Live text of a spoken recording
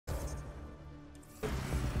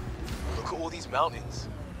these mountains?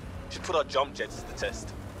 Should put our jump jets to the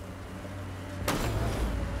test.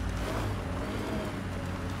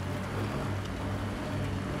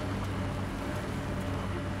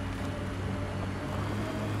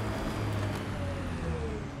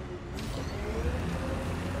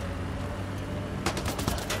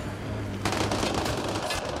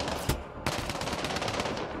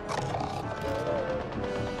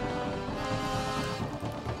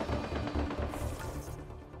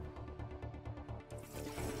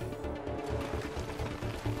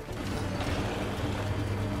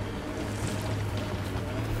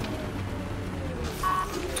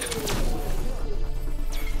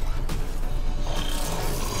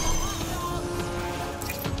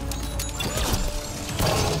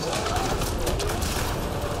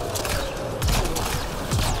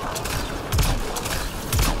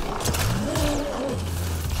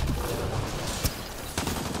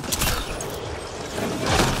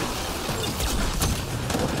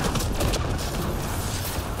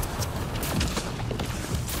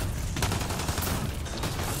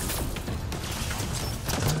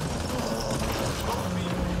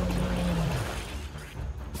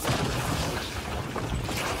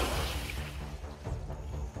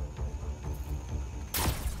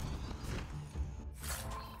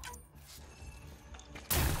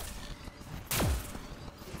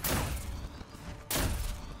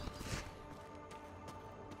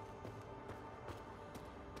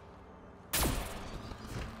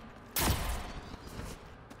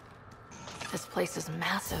 This place is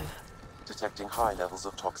massive. Detecting high levels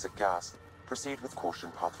of toxic gas. Proceed with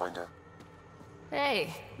caution, Pathfinder.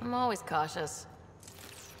 Hey, I'm always cautious.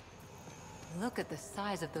 Look at the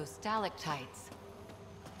size of those stalactites.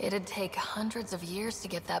 It'd take hundreds of years to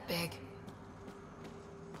get that big.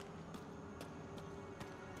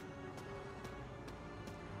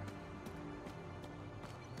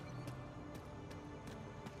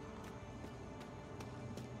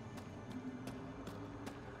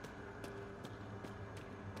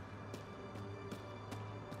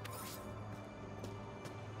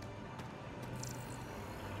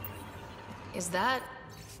 Is that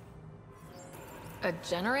a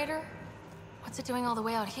generator? What's it doing all the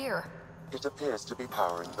way out here? It appears to be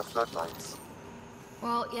powering the floodlights.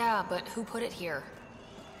 Well, yeah, but who put it here?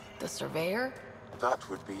 The surveyor? That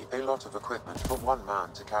would be a lot of equipment for one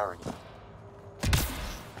man to carry.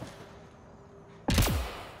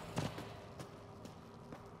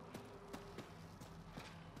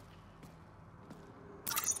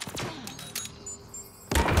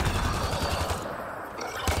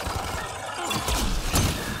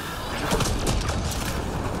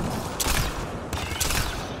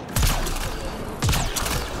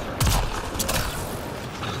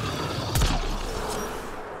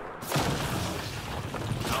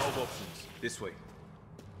 This way.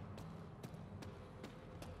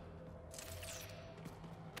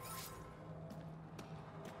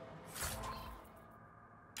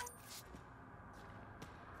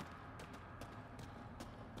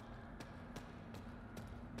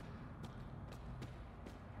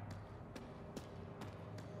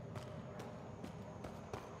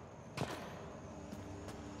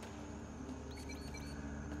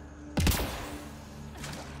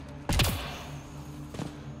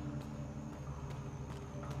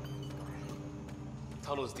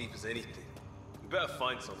 Tunnel as deep as anything. We better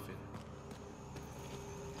find something.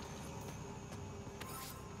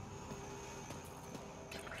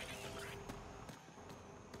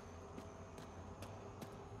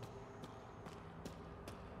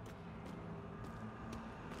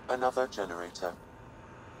 Another generator.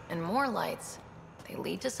 And more lights. They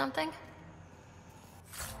lead to something?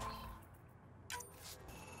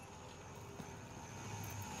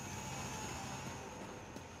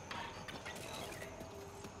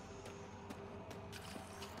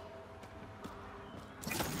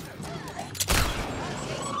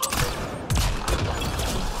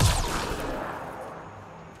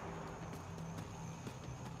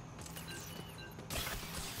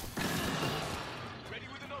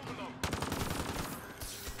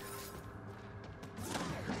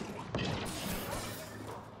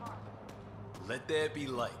 Let there be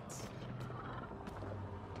lights.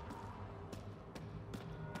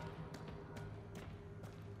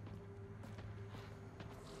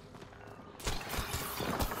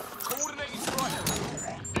 Coordinated strike.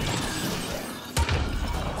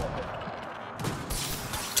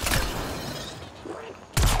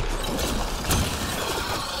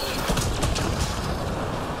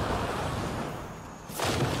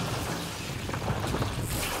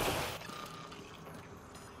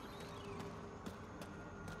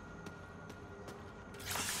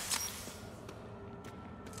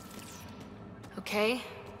 Okay,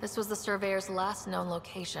 this was the Surveyor's last known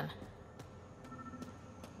location.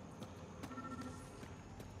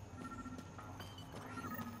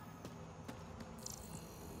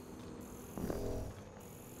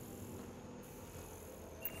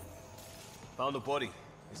 Found a body.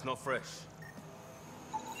 It's not fresh.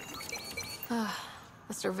 The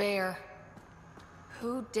Surveyor.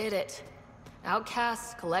 Who did it?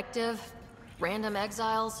 Outcasts, collective, random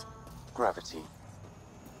exiles? Gravity.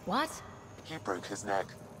 What? He broke his neck,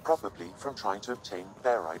 probably from trying to obtain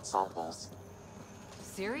barite samples.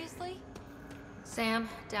 Seriously? Sam,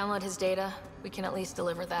 download his data. We can at least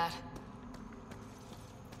deliver that.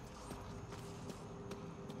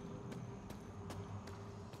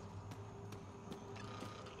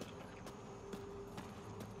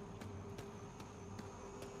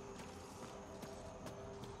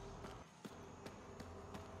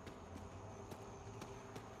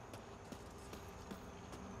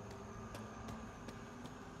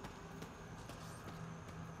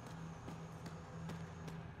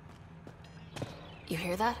 You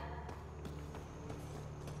hear that?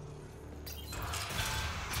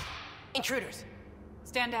 Intruders!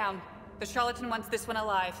 Stand down. The Charlatan wants this one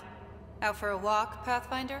alive. Out for a walk,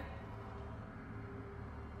 Pathfinder?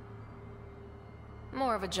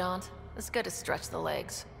 More of a jaunt. It's good to stretch the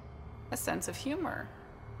legs. A sense of humor.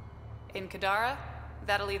 In Kadara,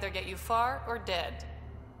 that'll either get you far or dead.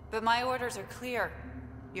 But my orders are clear.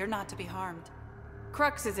 You're not to be harmed.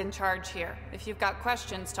 Crux is in charge here. If you've got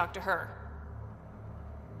questions, talk to her.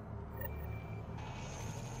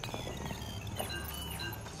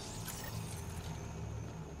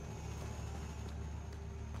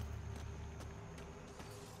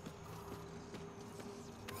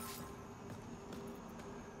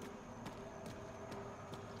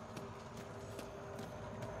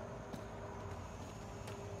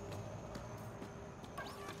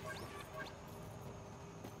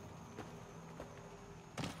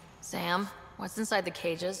 Sam, what's inside the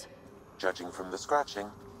cages? Judging from the scratching,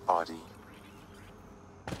 Ardy.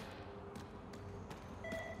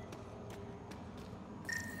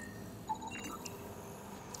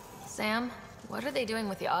 Sam, what are they doing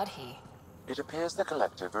with the Adhi? It appears the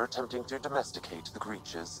Collective are attempting to domesticate the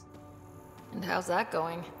creatures. And how's that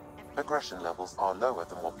going? Aggression levels are lower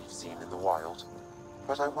than what we've seen in the wild,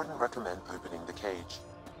 but I wouldn't recommend opening the cage.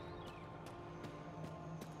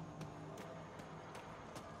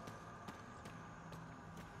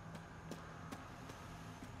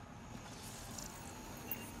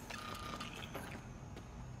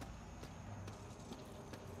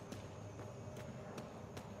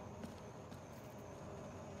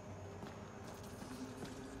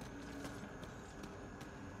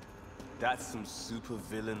 That's some super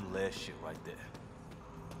villain lair shit right there.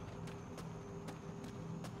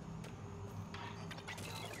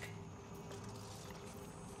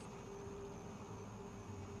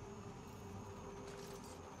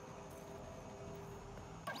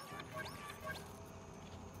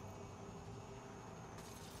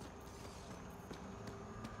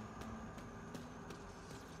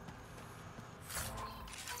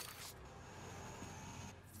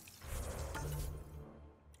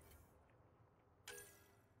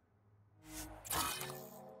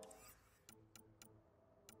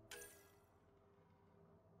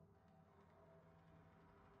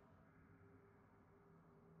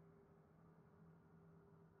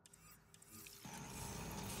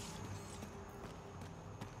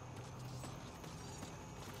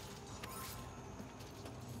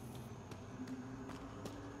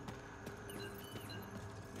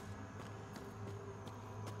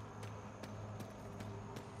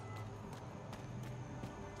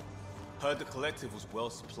 Heard the Collective was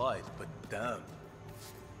well supplied, but damn.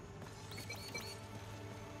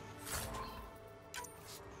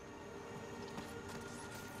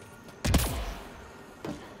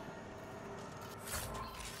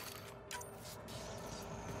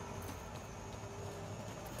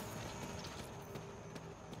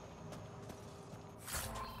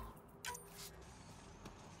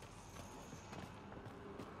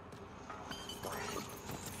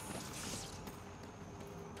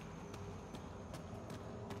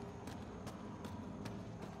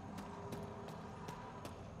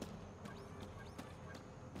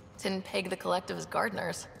 Didn't peg the Collective as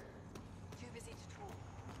gardeners.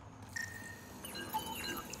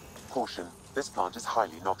 Caution, this plant is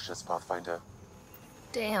highly noxious, Pathfinder.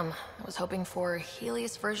 Damn, I was hoping for a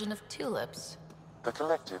Helios version of tulips. The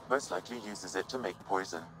Collective most likely uses it to make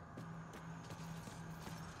poison.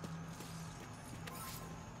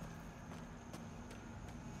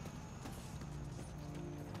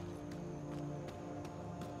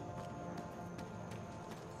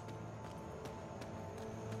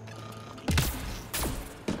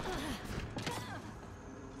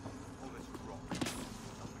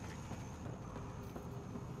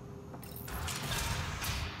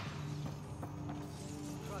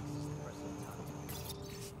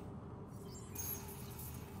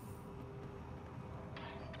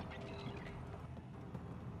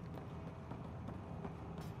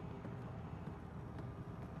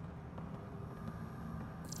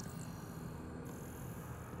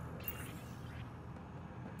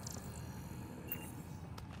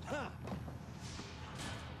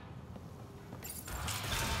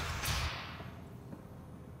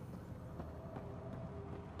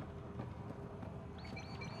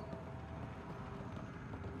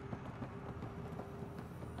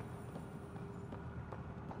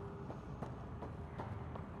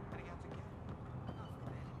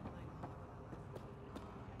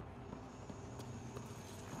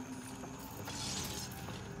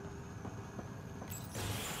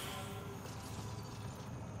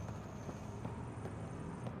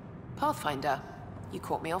 Pathfinder, you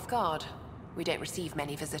caught me off guard. We don't receive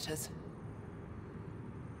many visitors.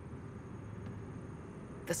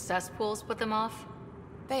 The cesspools put them off?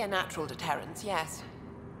 They are natural deterrents, yes.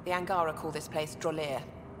 The Angara call this place Drolir.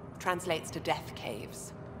 Translates to Death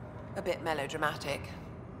Caves. A bit melodramatic.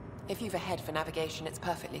 If you've a head for navigation, it's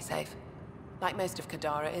perfectly safe. Like most of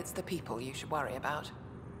Kadara, it's the people you should worry about.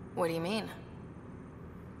 What do you mean?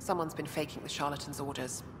 Someone's been faking the Charlatans'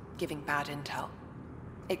 orders, giving bad intel.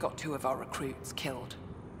 It got 2 of our recruits killed.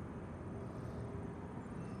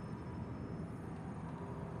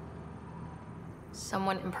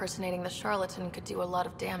 Someone impersonating the Charlatan could do a lot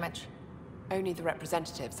of damage. Only the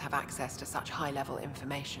representatives have access to such high-level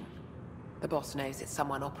information. The boss knows it's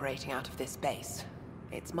someone operating out of this base.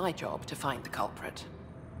 It's my job to find the culprit.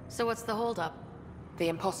 So what's the holdup? The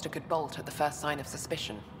imposter could bolt at the first sign of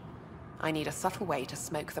suspicion. I need a subtle way to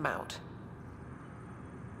smoke them out.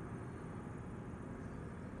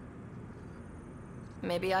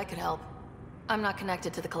 Maybe I could help. I'm not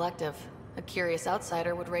connected to the Collective. A curious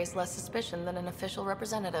outsider would raise less suspicion than an official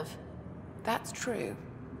representative. That's true.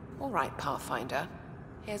 All right, Pathfinder.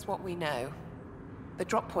 Here's what we know. The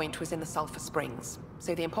drop point was in the sulfur springs,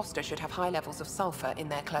 so the imposter should have high levels of sulfur in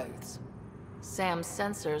their clothes. Sam's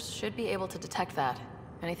sensors should be able to detect that.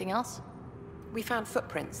 Anything else? We found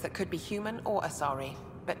footprints that could be human or Asari,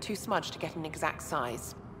 but too smudged to get an exact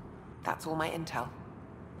size. That's all my intel.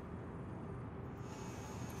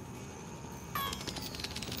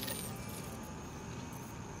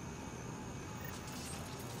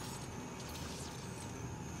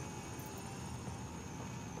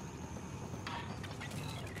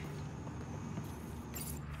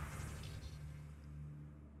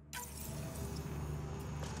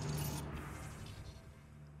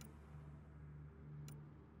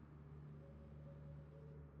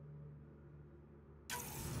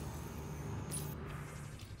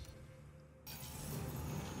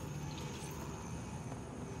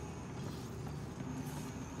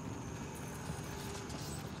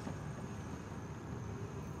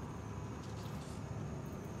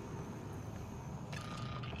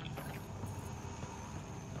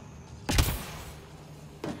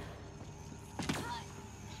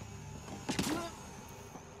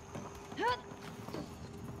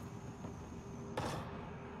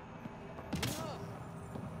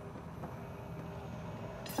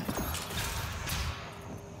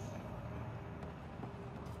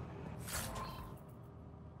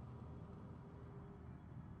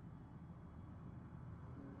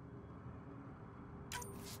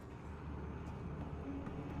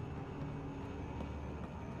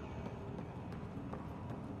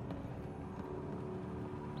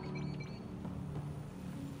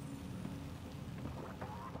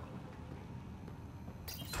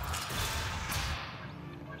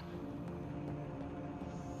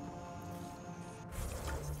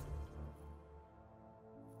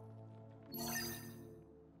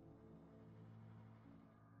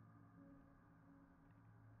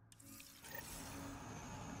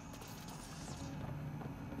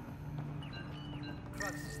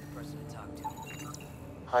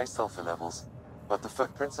 High sulfur levels, but the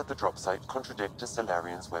footprints at the drop site contradict a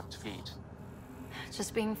Solarian's webbed feet.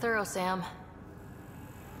 Just being thorough, Sam.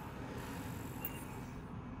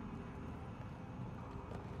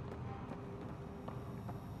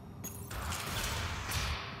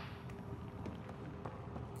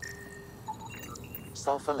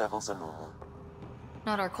 Sulfur levels are normal.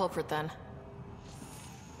 Not our culprit, then.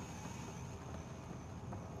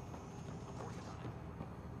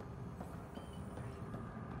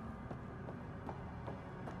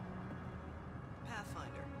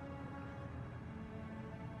 Pathfinder.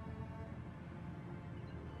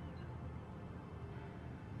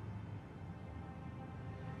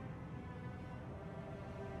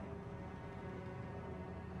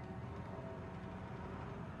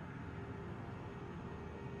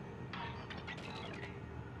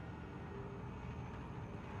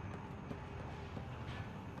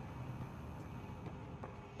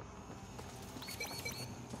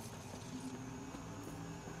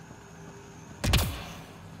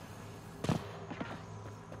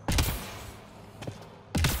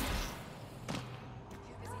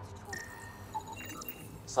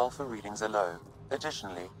 Sulfur readings are low.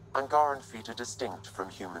 Additionally, Angaran feet are distinct from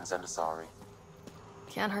humans and Asari.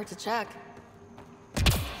 Can't hurt to check. I'd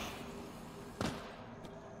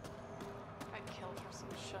kill for some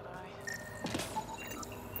shut-eye.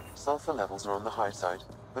 Sulfur levels are on the high side,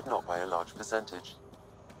 but not by a large percentage.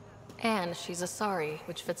 And she's Asari,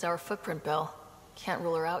 which fits our footprint bill. Can't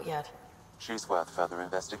rule her out yet. She's worth further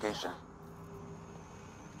investigation.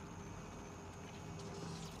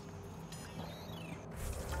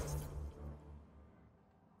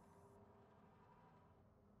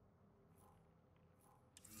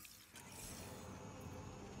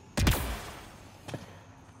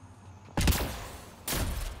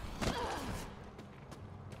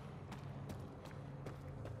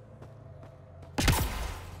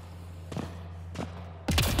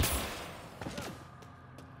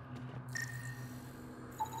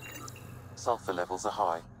 sulfur levels are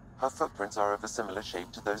high. Her footprints are of a similar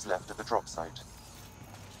shape to those left at the drop site.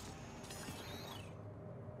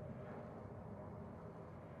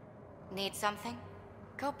 Need something?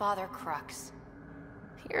 Go bother Crux.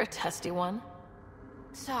 You're a testy one.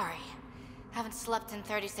 Sorry. Haven't slept in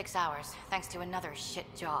 36 hours, thanks to another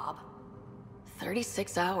shit job.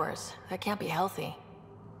 36 hours? That can't be healthy.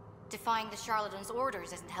 Defying the Charlatan's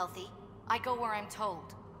orders isn't healthy. I go where I'm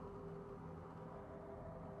told.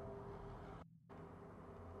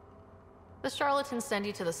 The Charlatans send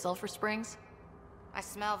you to the Sulphur Springs? I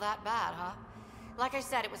smell that bad, huh? Like I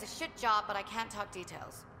said, it was a shit job, but I can't talk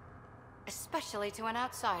details. Especially to an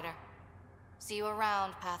outsider. See you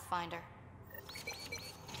around, Pathfinder.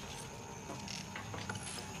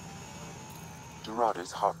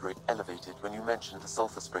 Dorado's heart rate elevated when you mentioned the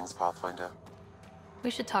Sulphur Springs, Pathfinder. We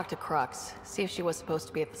should talk to Crux, see if she was supposed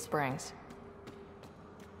to be at the springs.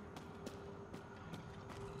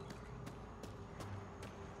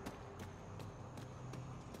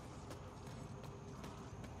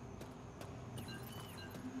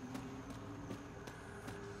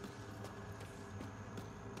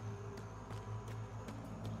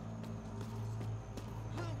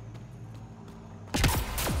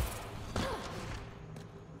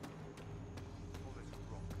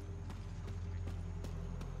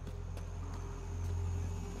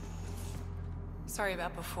 Sorry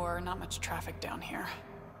about before, not much traffic down here.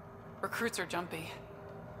 Recruits are jumpy.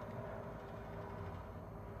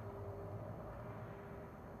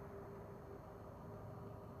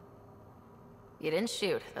 You didn't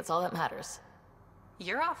shoot, that's all that matters.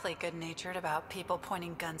 You're awfully good-natured about people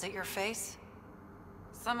pointing guns at your face.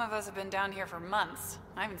 Some of us have been down here for months.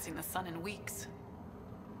 I haven't seen the sun in weeks.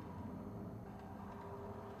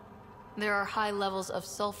 There are high levels of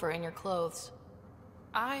sulfur in your clothes.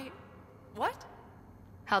 What?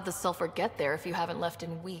 How'd the sulfur get there if you haven't left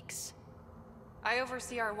in weeks? I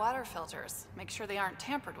oversee our water filters, make sure they aren't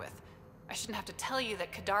tampered with. I shouldn't have to tell you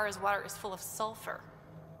that Kadara's water is full of sulfur.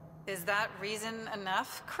 Is that reason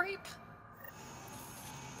enough, creep?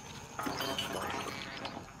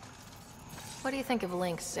 What do you think of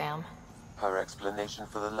Lynx, Sam? Her explanation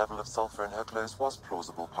for the level of sulfur in her clothes was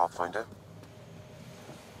plausible, Pathfinder.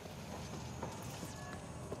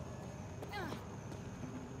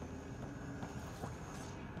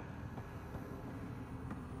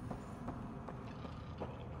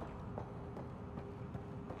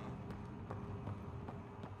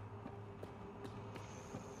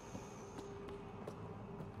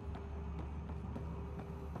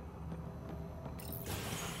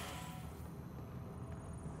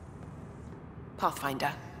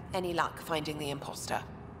 Pathfinder, any luck finding the imposter?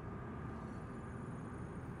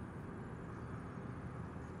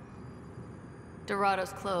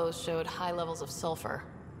 Dorado's clothes showed high levels of sulfur.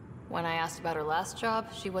 When I asked about her last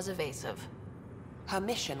job, she was evasive. Her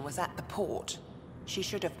mission was at the port. She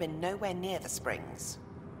should have been nowhere near the springs.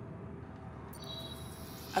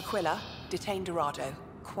 Aquila, detain Dorado,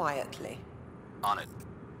 quietly. On it.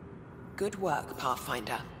 Good work,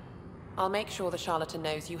 Pathfinder. I'll make sure the Charlatan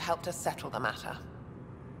knows you helped us settle the matter.